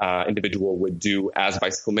that individual would do as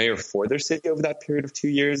bicycle mayor for their city over that period of 2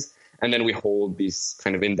 years. And then we hold these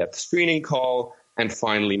kind of in-depth screening call and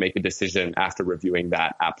finally make a decision after reviewing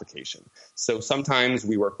that application. So sometimes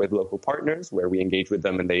we work with local partners where we engage with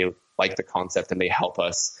them and they like the concept and they help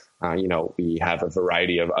us. We have a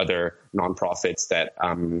variety of other nonprofits that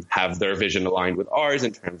have their vision aligned with ours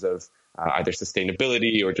in terms of either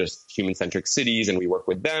sustainability or just human-centric cities, and we work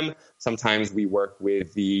with them. Sometimes we work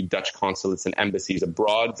with the Dutch consulates and embassies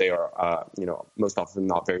abroad. They are, most often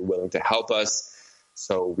not very willing to help us.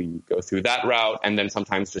 So we go through that route, and then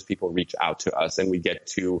sometimes just people reach out to us and we get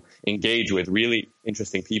to engage with really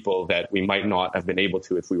interesting people that we might not have been able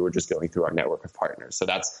to if we were just going through our network of partners. So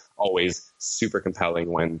that's always super compelling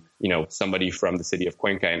when, somebody from the city of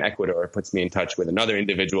Cuenca in Ecuador puts me in touch with another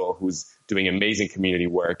individual who's doing amazing community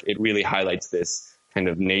work. It really highlights this kind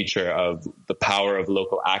of nature of the power of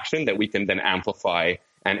local action that we can then amplify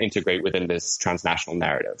and integrate within this transnational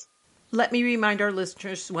narrative. Let me remind our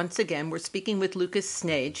listeners once again, we're speaking with Lucas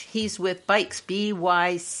Snaije. He's with BYCS,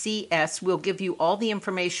 BYCS. We'll give you all the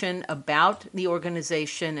information about the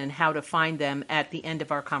organization and how to find them at the end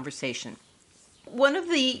of our conversation. One of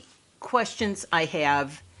the questions I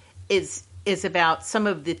have is about some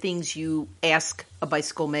of the things you ask a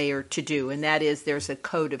bicycle mayor to do, and that is there's a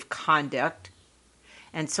code of conduct.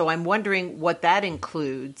 And so I'm wondering what that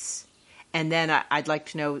includes, and then I'd like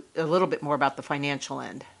to know a little bit more about the financial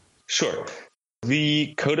end. Sure.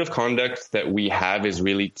 The code of conduct that we have is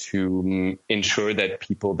really to ensure that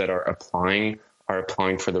people that are applying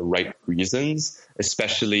for the right reasons,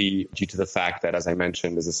 especially due to the fact that, as I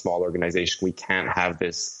mentioned, as a small organization, we can't have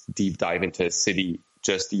this deep dive into a city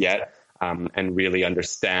just yet and really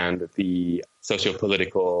understand the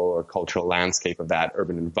socio-political or cultural landscape of that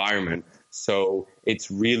urban environment. So it's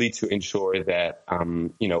really to ensure that,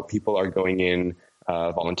 people are going in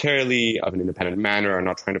voluntarily, of an independent manner, are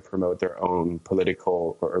not trying to promote their own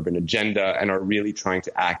political or urban agenda, and are really trying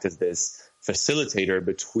to act as this facilitator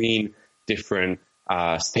between different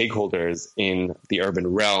stakeholders in the urban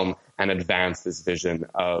realm and advance this vision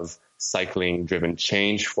of cycling-driven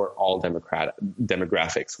change for all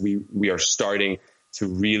demographics. We are starting to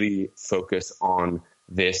really focus on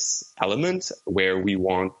this element where we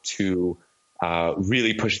want to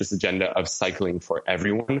really push this agenda of cycling for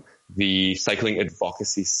everyone. The cycling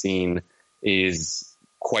advocacy scene is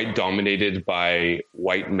quite dominated by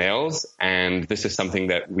white males, and this is something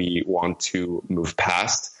that we want to move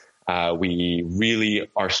past. We really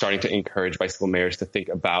are starting to encourage bicycle mayors to think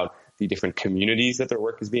about the different communities that their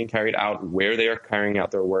work is being carried out, where they are carrying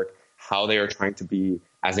out their work, how they are trying to be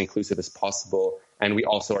as inclusive as possible. And we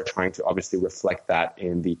also are trying to obviously reflect that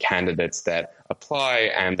in the candidates that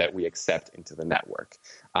apply and that we accept into the network.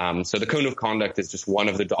 So the code of conduct is just one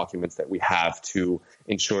of the documents that we have to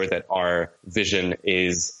ensure that our vision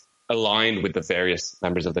is aligned with the various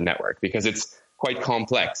members of the network, because it's quite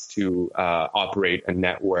complex to operate a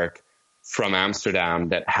network from Amsterdam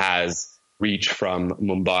that has reach from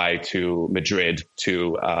Mumbai to Madrid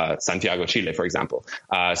to Santiago, Chile, for example.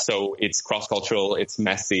 So it's cross-cultural, it's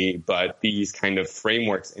messy, but these kind of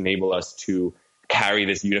frameworks enable us to carry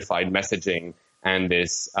this unified messaging and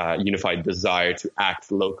this unified desire to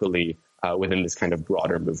act locally within this kind of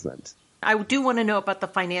broader movement. I do want to know about the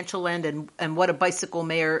financial end and what a bicycle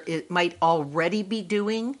mayor might already be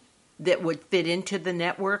doing that would fit into the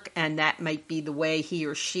network, and that might be the way he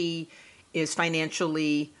or she is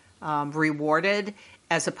financially rewarded,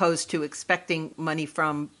 as opposed to expecting money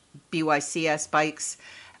from BYCS bikes.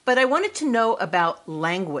 But I wanted to know about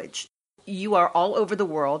language. You are all over the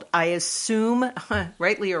world. I assume,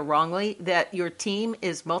 rightly or wrongly, that your team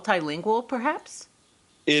is multilingual, perhaps?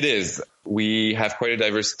 It is. We have quite a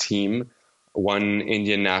diverse team. One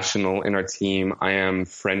Indian national in our team. I am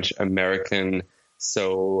French American,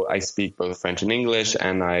 so I speak both French and English,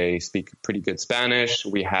 and I speak pretty good Spanish.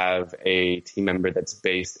 We have a team member that's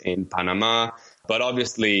based in Panama, but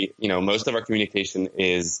obviously, most of our communication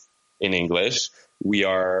is in English. We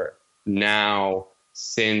are now,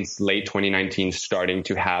 since late 2019, starting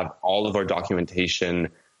to have all of our documentation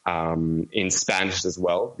in Spanish as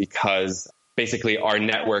well, because basically our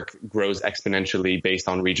network grows exponentially based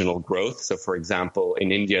on regional growth. So for example,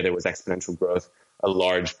 in India, there was exponential growth. A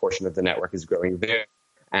large portion of the network is growing there.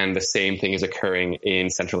 And the same thing is occurring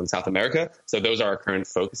in Central and South America. So those are our current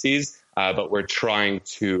focuses, but we're trying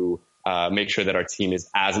to make sure that our team is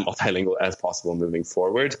as multilingual as possible moving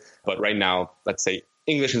forward. But right now, let's say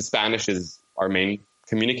English and Spanish is our main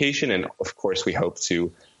communication. And of course, we hope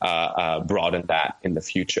to broaden that in the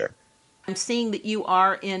future. I'm seeing that you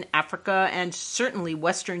are in Africa and certainly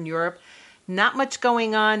Western Europe. Not much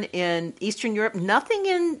going on in Eastern Europe.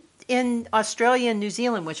 Nothing in Australia and New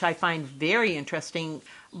Zealand, which I find very interesting.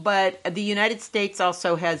 But the United States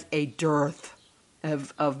also has a dearth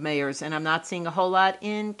of mayors, and I'm not seeing a whole lot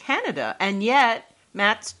in Canada. And yet,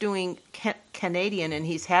 Matt's doing Canadian, and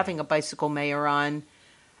he's having a bicycle mayor on.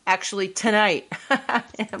 Actually, tonight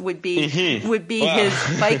would be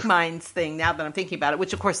his Bike Minds thing. Now that I'm thinking about it,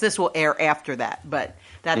 which of course this will air after that, but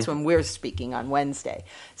that's when we're speaking on Wednesday.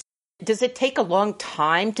 Does it take a long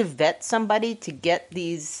time to vet somebody to get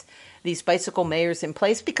these bicycle mayors in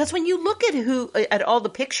place? Because when you look at all the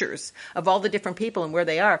pictures of all the different people and where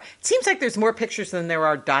they are, it seems like there's more pictures than there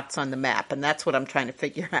are dots on the map, and that's what I'm trying to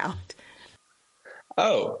figure out.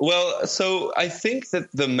 Oh, well, so I think that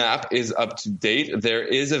the map is up to date. There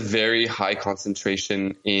is a very high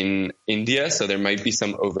concentration in India, so there might be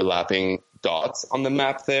some overlapping dots on the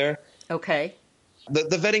map there. Okay.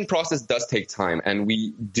 The vetting process does take time, and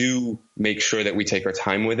we do make sure that we take our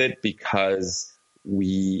time with it because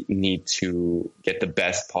we need to get the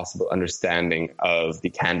best possible understanding of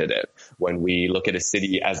the candidate. When we look at a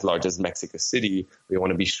city as large as Mexico City, we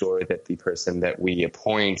want to be sure that the person that we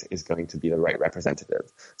appoint is going to be the right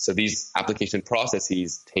representative. So these application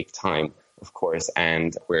processes take time, of course,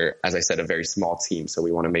 and we're, as I said, a very small team. So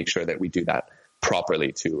we want to make sure that we do that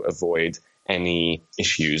properly to avoid any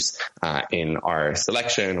issues in our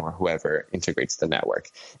selection or whoever integrates the network.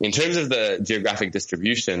 In terms of the geographic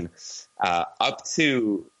distribution, up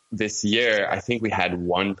to this year, I think we had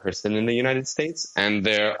one person in the United States, and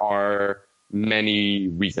there are many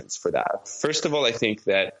reasons for that. First of all, I think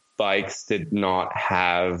that Bikes did not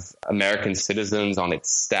have American citizens on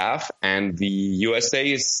its staff, and the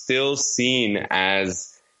USA is still seen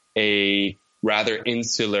as a rather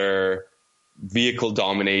insular,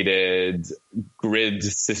 vehicle-dominated, grid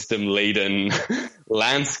system-laden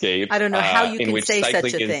landscape. I don't know how you can say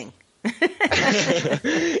such a thing.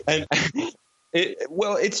 And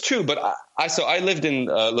it's true, but I lived in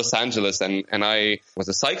Los Angeles, and I was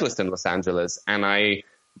a cyclist in Los Angeles, and I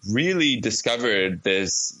really discovered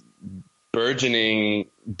this burgeoning,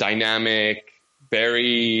 dynamic,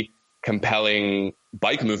 very compelling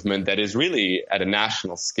bike movement that is really at a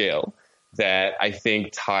national scale, that I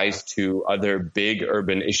think ties to other big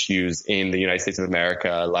urban issues in the United States of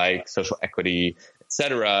America, like social equity,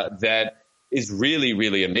 etc., that is really,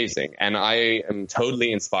 really amazing. And I am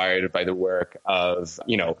totally inspired by the work of,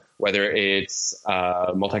 whether it's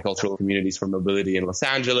multicultural communities for mobility in Los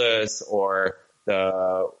Angeles, or there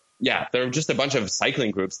are just a bunch of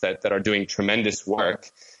cycling groups that are doing tremendous work.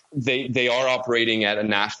 They are operating at a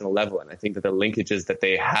national level. And I think that the linkages that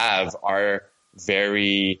they have are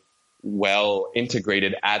very well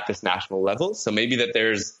integrated at this national level. So maybe that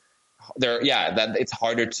that it's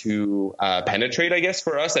harder to penetrate, I guess,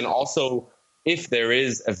 for us. And also, if there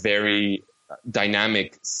is a very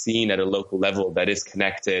dynamic scene at a local level that is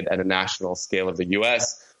connected at a national scale of the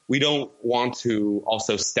US, we don't want to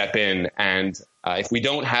also step in. And if we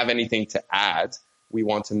don't have anything to add, we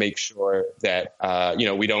want to make sure that,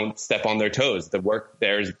 we don't step on their toes. The work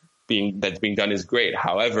that's being done is great.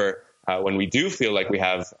 However, when we do feel like we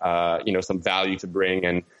have, some value to bring,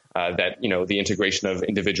 and that, the integration of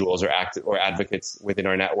individuals or advocates within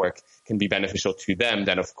our network can be beneficial to them,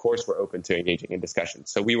 then of course we're open to engaging in discussion.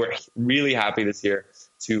 So we were really happy this year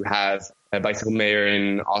to have a bicycle mayor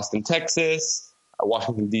in Austin, Texas,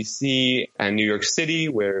 Washington, D.C., and New York City,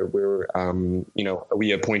 where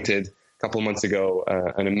we appointed a couple of months ago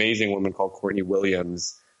an amazing woman called Courtney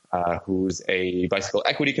Williams, who's a bicycle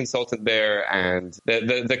equity consultant there. And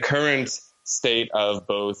the current state of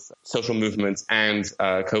both social movements and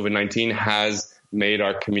COVID-19 has made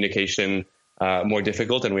our communication more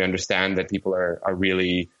difficult. And we understand that people are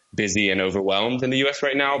really busy and overwhelmed in the US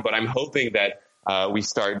right now. But I'm hoping that we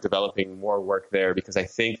start developing more work there, because I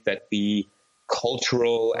think that the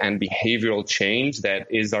cultural and behavioral change that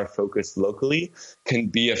is our focus locally can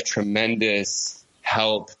be of tremendous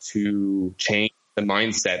help to change the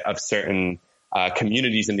mindset of certain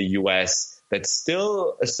communities in the US that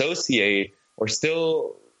still associate or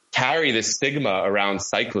still carry this stigma around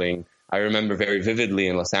cycling. I remember very vividly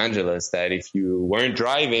in Los Angeles that if you weren't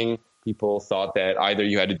driving, people thought that either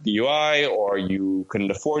you had a DUI or you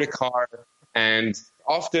couldn't afford a car. And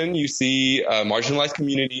often you see marginalized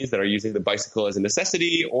communities that are using the bicycle as a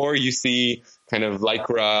necessity, or you see kind of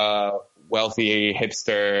lycra, wealthy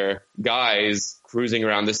hipster guys cruising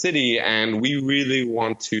around the city. And we really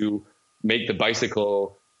want to make the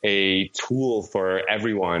bicycle a tool for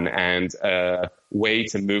everyone and a way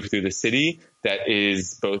to move through the city that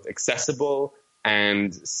is both accessible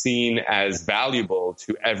and seen as valuable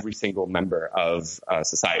to every single member of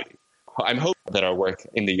society. I'm hoping that our work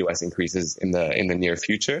in the US increases in the near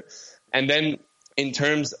future. And then in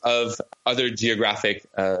terms of other geographic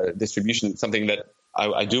distribution, something that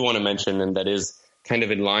I do want to mention, and that is kind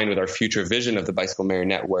of in line with our future vision of the Bicycle Mayor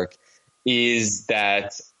Network, is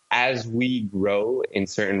that as we grow in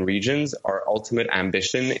certain regions, our ultimate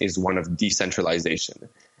ambition is one of decentralization.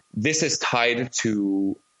 This is tied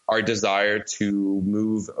to our desire to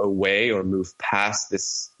move away or move past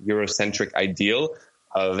this Eurocentric ideal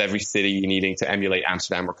of every city needing to emulate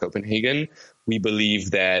Amsterdam or Copenhagen. We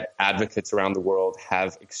believe that advocates around the world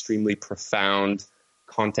have extremely profound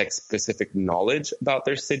context-specific knowledge about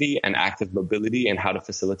their city and active mobility and how to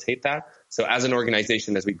facilitate that. So as an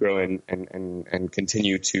organization, as we grow and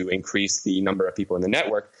continue to increase the number of people in the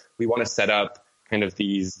network, we want to set up kind of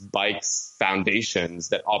these bikes foundations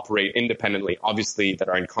that operate independently, obviously that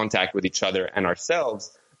are in contact with each other and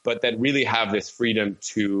ourselves, but that really have this freedom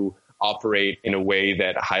to operate in a way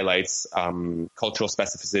that highlights cultural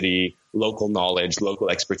specificity, local knowledge, local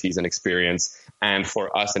expertise and experience. And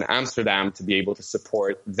for us in Amsterdam to be able to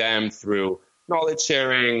support them through knowledge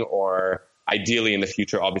sharing or ideally in the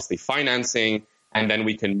future, obviously financing. And then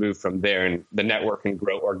we can move from there and the network can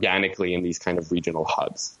grow organically in these kind of regional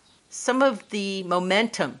hubs. Some of the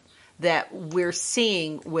momentum that we're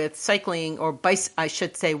seeing with cycling or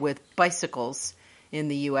with bicycles in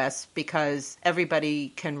the U.S., because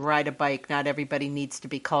everybody can ride a bike. Not everybody needs to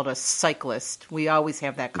be called a cyclist. We always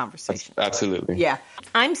have that conversation. Absolutely. Yeah.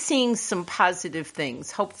 I'm seeing some positive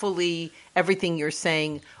things. Hopefully everything you're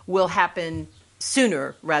saying will happen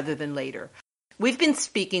sooner rather than later. We've been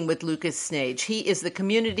speaking with Lucas Snaije. He is the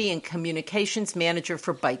Community and Communications Manager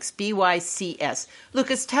for Bikes, BYCS.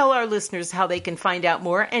 Lucas, tell our listeners how they can find out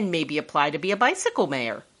more and maybe apply to be a bicycle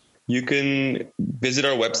mayor. You can visit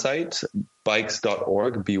our website,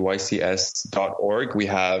 bikes.org, bycs.org. We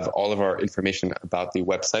have all of our information about the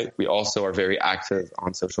website. We also are very active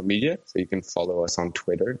on social media, so you can follow us on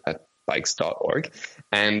Twitter at bikes.org.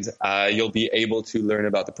 And you'll be able to learn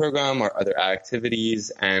about the program, our other activities,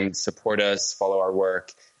 and support us, follow our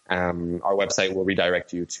work. Our website will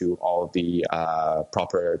redirect you to all of the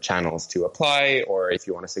proper channels to apply, or if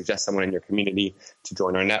you want to suggest someone in your community to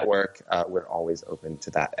join our network, we're always open to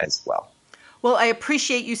that as well. Well, I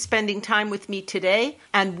appreciate you spending time with me today,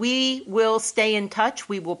 and we will stay in touch.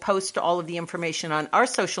 We will post all of the information on our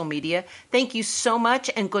social media. Thank you so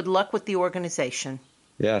much, and good luck with the organization.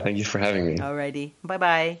 Yeah, thank you for having me. All righty.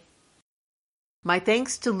 Bye-bye. My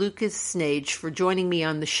thanks to Lucas Snaije for joining me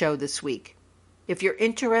on the show this week. If you're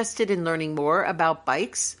interested in learning more about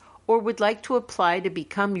bikes or would like to apply to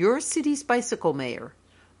become your city's bicycle mayor,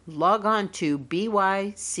 log on to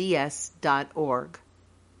bycs.org.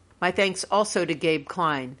 My thanks also to Gabe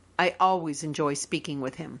Klein. I always enjoy speaking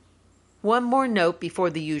with him. One more note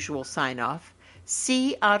before the usual sign-off.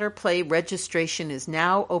 Sea Otter Play registration is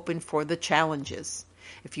now open for the challenges.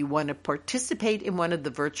 If you want to participate in one of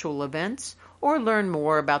the virtual events or learn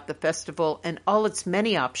more about the festival and all its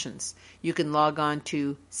many options, you can log on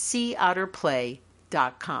to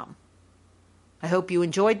seaotterplay.com. I hope you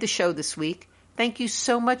enjoyed the show this week. Thank you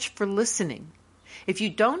so much for listening. If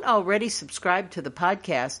you don't already subscribe to the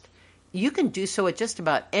podcast, you can do so at just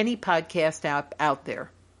about any podcast app out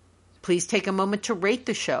there. Please take a moment to rate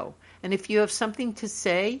the show, and if you have something to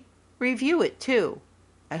say, review it too.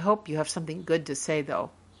 I hope you have something good to say,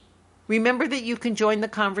 though. Remember that you can join the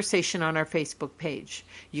conversation on our Facebook page.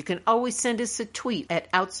 You can always send us a tweet at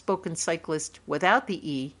Outspoken Cyclist without the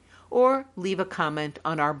E, or leave a comment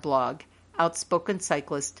on our blog,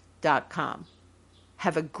 outspokencyclist.com.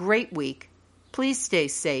 Have a great week. Please stay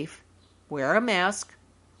safe, wear a mask,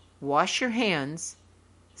 wash your hands,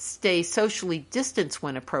 stay socially distanced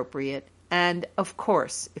when appropriate, and, of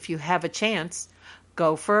course, if you have a chance,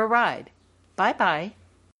 go for a ride. Bye-bye.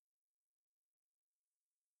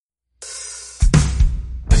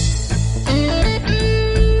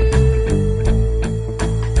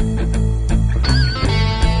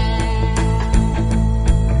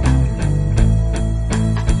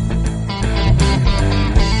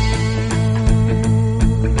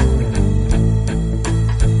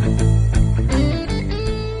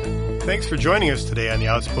 Thanks for joining us today on The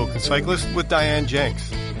Outspoken Cyclist with Diane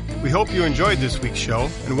Jenks. We hope you enjoyed this week's show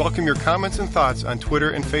and welcome your comments and thoughts on Twitter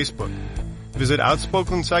and Facebook. Visit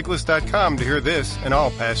outspokencyclist.com to hear this and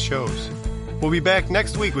all past shows. We'll be back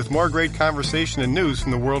next week with more great conversation and news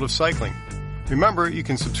from the world of cycling. Remember, you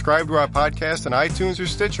can subscribe to our podcast on iTunes or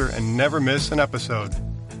Stitcher and never miss an episode.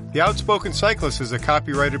 The Outspoken Cyclist is a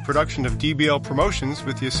copyrighted production of DBL Promotions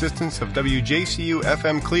with the assistance of WJCU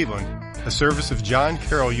FM Cleveland, a service of John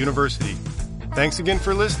Carroll University. Thanks again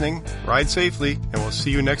for listening, ride safely, and we'll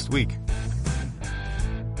see you next week.